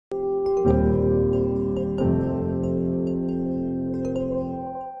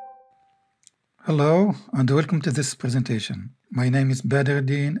Hello and welcome to this presentation. My name is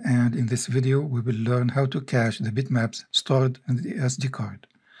Badruddin, and in this video we will learn how to cache the bitmaps stored in the SD card.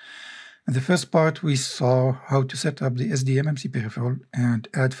 In the first part we saw how to set up the SDMMC peripheral and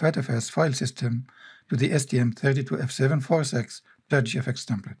add FATFS file system to the STM32F746 TouchGFX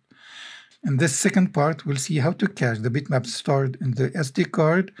template. In this second part we'll see how to cache the bitmaps stored in the SD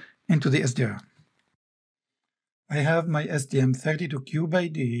card into the SDRAM. I have my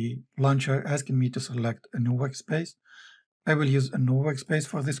STM32Cube launcher asking me to select a new workspace. I will use a new workspace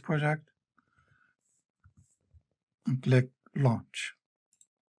for this project and click Launch.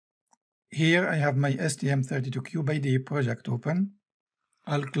 Here I have my STM32Cube project open.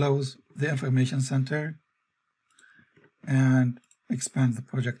 I'll close the information center and expand the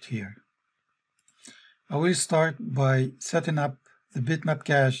project here. I will start by setting up the bitmap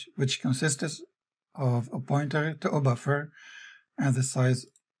cache, which consists of a pointer to a buffer and the size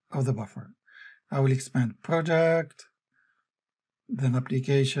of the buffer. I will expand project, then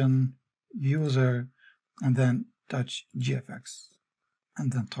application, user, and then TouchGFX,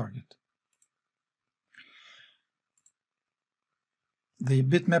 and then target. The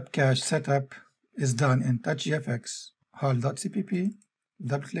bitmap cache setup is done in TouchGFX hal.cpp.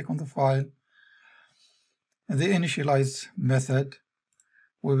 Double click on the file. In the initialize method,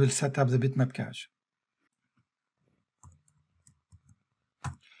 we will set up the bitmap cache.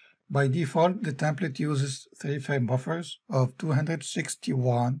 By default, the template uses 3 frame buffers of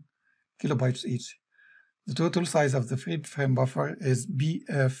 261 kilobytes each. The total size of the 3 frame buffer is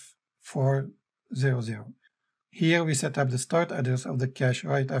BF400. Here we set up the start address of the cache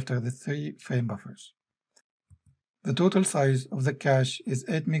right after the 3 frame buffers. The total size of the cache is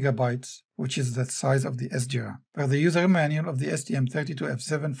 8 megabytes, which is the size of the SDRAM. Per the user manual of the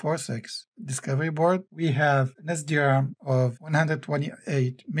STM32F746 discovery board, we have an SDRAM of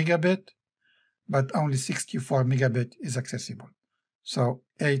 128 megabit, but only 64 megabit is accessible, so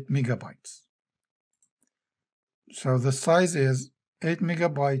 8 megabytes. So the size is 8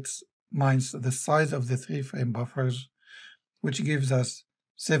 megabytes minus the size of the 3 frame buffers, which gives us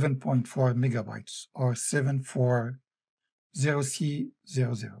 7.4 megabytes, or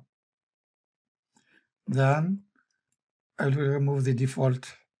 740C00. Then I will remove the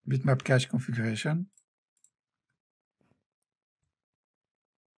default bitmap cache configuration.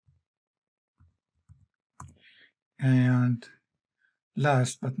 And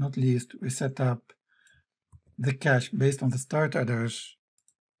last but not least, we set up the cache based on the start address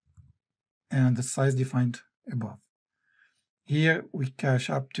and the size defined above. Here we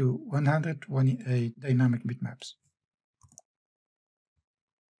cache up to 128 dynamic bitmaps.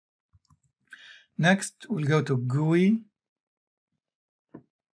 Next, we'll go to GUI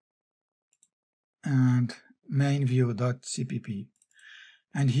and mainview.cpp.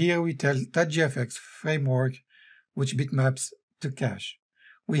 And here we tell TouchGFX framework which bitmaps to cache.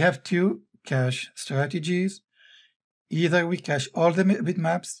 We have 2 cache strategies. Either we cache all the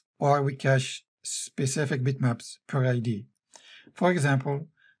bitmaps or we cache specific bitmaps per ID. For example,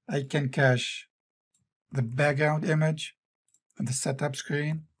 I can cache the background image on the setup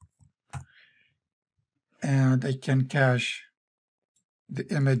screen, and I can cache the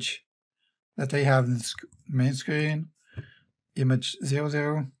image that I have in the main screen, image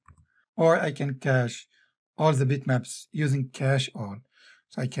 00, or I can cache all the bitmaps using cache all.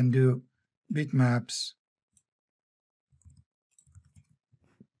 So I can do bitmaps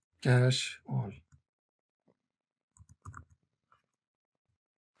cache all.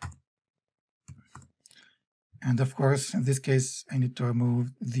 And of course, in this case, I need to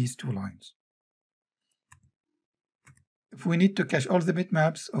remove these 2 lines. If we need to cache all the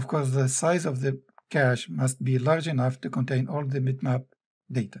bitmaps, of course, the size of the cache must be large enough to contain all the bitmap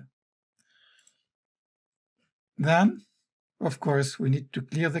data. Then, of course, we need to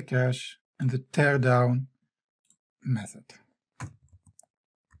clear the cache in the teardown method.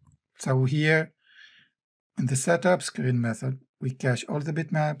 So here, in the setup screen method, we cache all the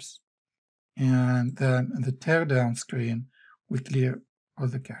bitmaps, and then in the teardown screen, we clear all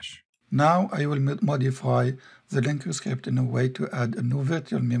the cache. Now I will modify the linker script in a way to add a new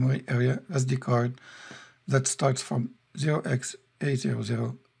virtual memory area SD card that starts from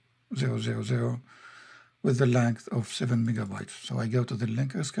 0x80000 with the length of 7 megabytes. So I go to the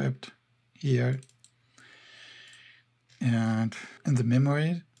linker script here, and in the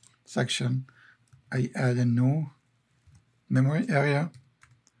memory section, I add a new memory area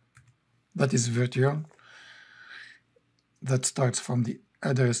that is virtual, that starts from the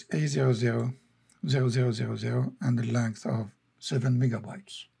address A000000 and the length of 7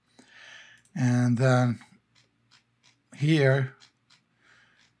 megabytes. And then here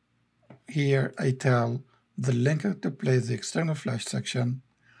I tell the linker to place the external flash section,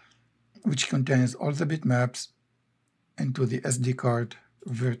 which contains all the bitmaps, into the SD card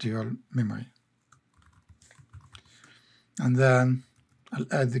virtual memory. And then I'll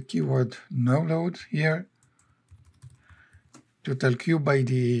add the keyword no load here to tell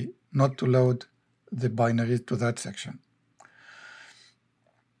CubeIDE not to load the binary to that section.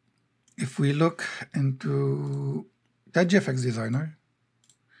 If we look into TouchGFX Designer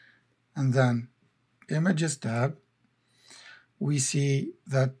and then Images tab, we see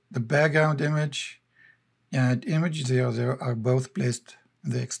that the background image and image 00 are both placed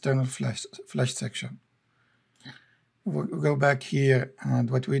in the external flash section. We'll go back here, and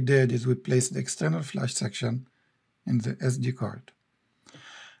what we did is we placed the external flash section in the SD card.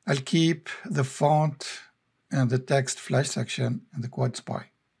 I'll keep the font and the text flash section in the quad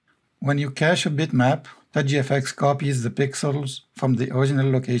SPI. When you cache a bitmap, TouchGFX copies the pixels from the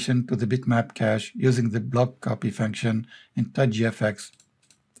original location to the bitmap cache using the block copy function in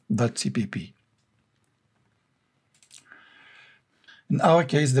TouchGFX.cpp. In our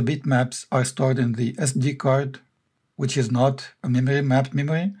case, the bitmaps are stored in the SD card, which is not a memory mapped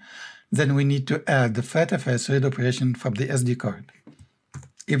memory. Then we need to add the FATFS read operation from the SD card.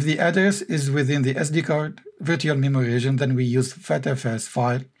 If the address is within the SD card virtual memory region, then we use FATFS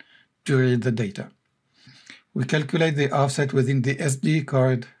file to read the data. We calculate the offset within the SD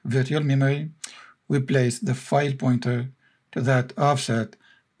card virtual memory. We place the file pointer to that offset.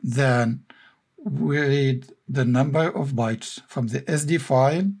 Then we read the number of bytes from the SD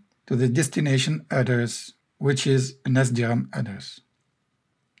file to the destination address, which is an SDRAM address.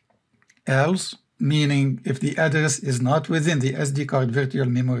 Else, meaning if the address is not within the SD card virtual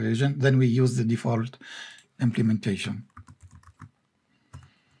memory region, then we use the default implementation.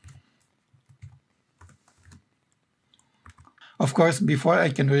 Of course, before I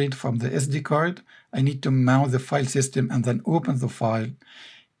can read from the SD card, I need to mount the file system and then open the file.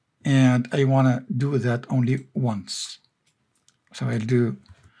 And I want to do that only once. So I'll do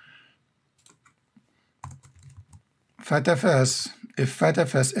FATFS. If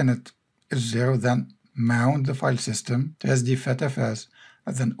FATFS init is 0, then mount the file system to SD FATFS,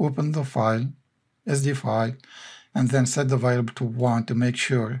 and then open the file, SD file, and then set the variable to 1 to make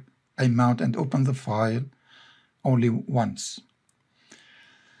sure I mount and open the file only once.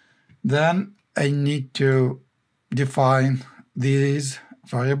 Then I need to define these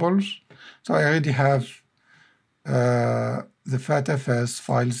variables. So I already have the FATFS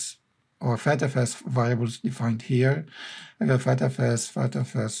files or FATFS variables defined here. I got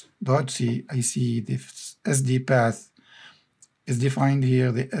FATFS.c. I see the SD path is defined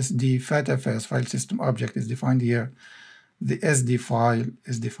here. The SD FATFS file system object is defined here. The SD file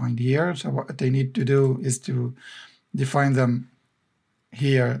is defined here. So what I need to do is to define them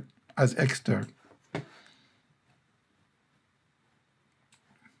here as external.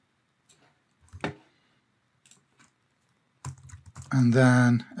 And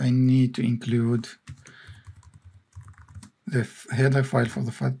then I need to include the header file for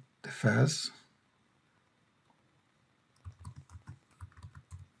the FATFS.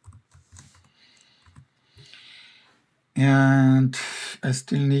 And I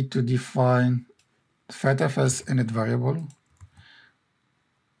still need to define FATFS init variable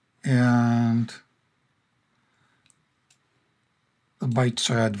and the byte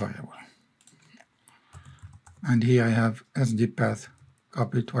thread variable. And here I have SD path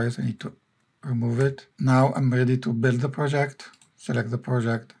copied twice. I need to remove it. Now I'm ready to build the project. Select the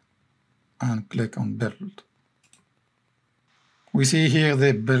project and click on build. We see here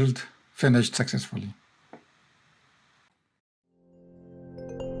the build finished successfully.